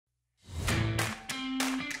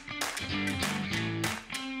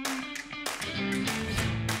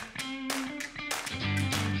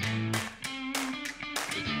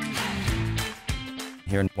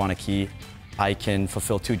Here in Waunakee, I can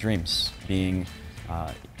fulfill two dreams, being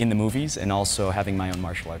in the movies and also having my own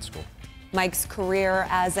martial arts school. Mike's career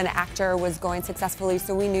as an actor was going successfully,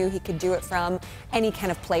 so we knew he could do it from any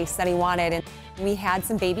kind of place that he wanted. And we had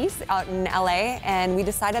some babies out in LA, and we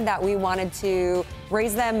decided that we wanted to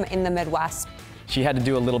raise them in the Midwest. She had to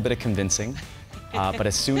do a little bit of convincing, but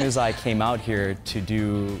as soon as I came out here to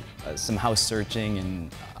do some house searching,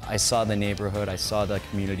 and I saw the neighborhood, I saw the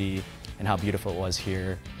community and how beautiful it was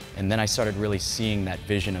here, and then I started really seeing that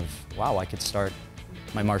vision of, wow, I could start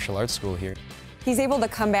my martial arts school here. He's able to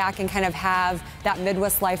come back and kind of have that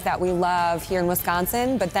Midwest life that we love here in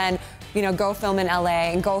Wisconsin, but then, you know, go film in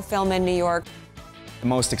LA and go film in New York. The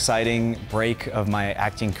most exciting break of my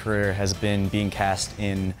acting career has been being cast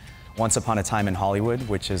in Once Upon a Time in Hollywood,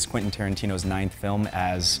 which is Quentin Tarantino's 9th film,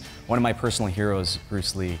 as one of my personal heroes,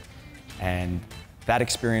 Bruce Lee. And that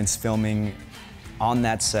experience filming on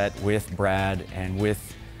that set with Brad and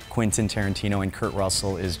with Quentin Tarantino and Kurt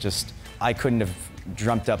Russell is just, I couldn't have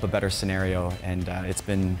dreamt up a better scenario, and it's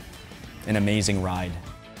been an amazing ride.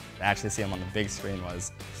 To actually see him on the big screen I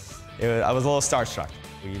was a little starstruck.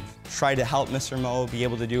 We've tried to help Mr. Mo be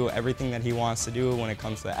able to do everything that he wants to do when it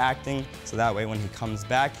comes to acting, so that way when he comes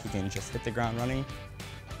back, he can just hit the ground running.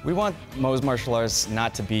 We want Mo's Martial Arts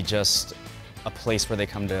not to be just a place where they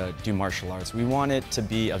come to do martial arts. We want it to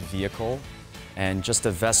be a vehicle and just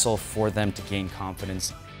a vessel for them to gain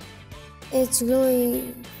confidence. It's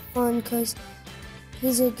really fun because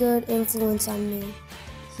he's a good influence on me.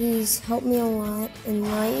 He's helped me a lot in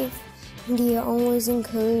life, and he always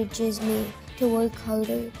encourages me to work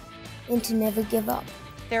harder and to never give up.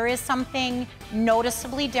 There is something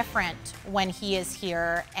noticeably different when he is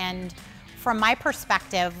here, and from my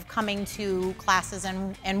perspective, coming to classes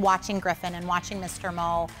and watching Griffin and watching Mr.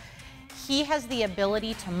 Mo, he has the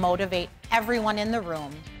ability to motivate everyone in the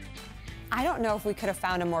room. I don't know if we could have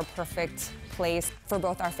found a more perfect place for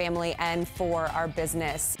both our family and for our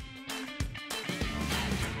business.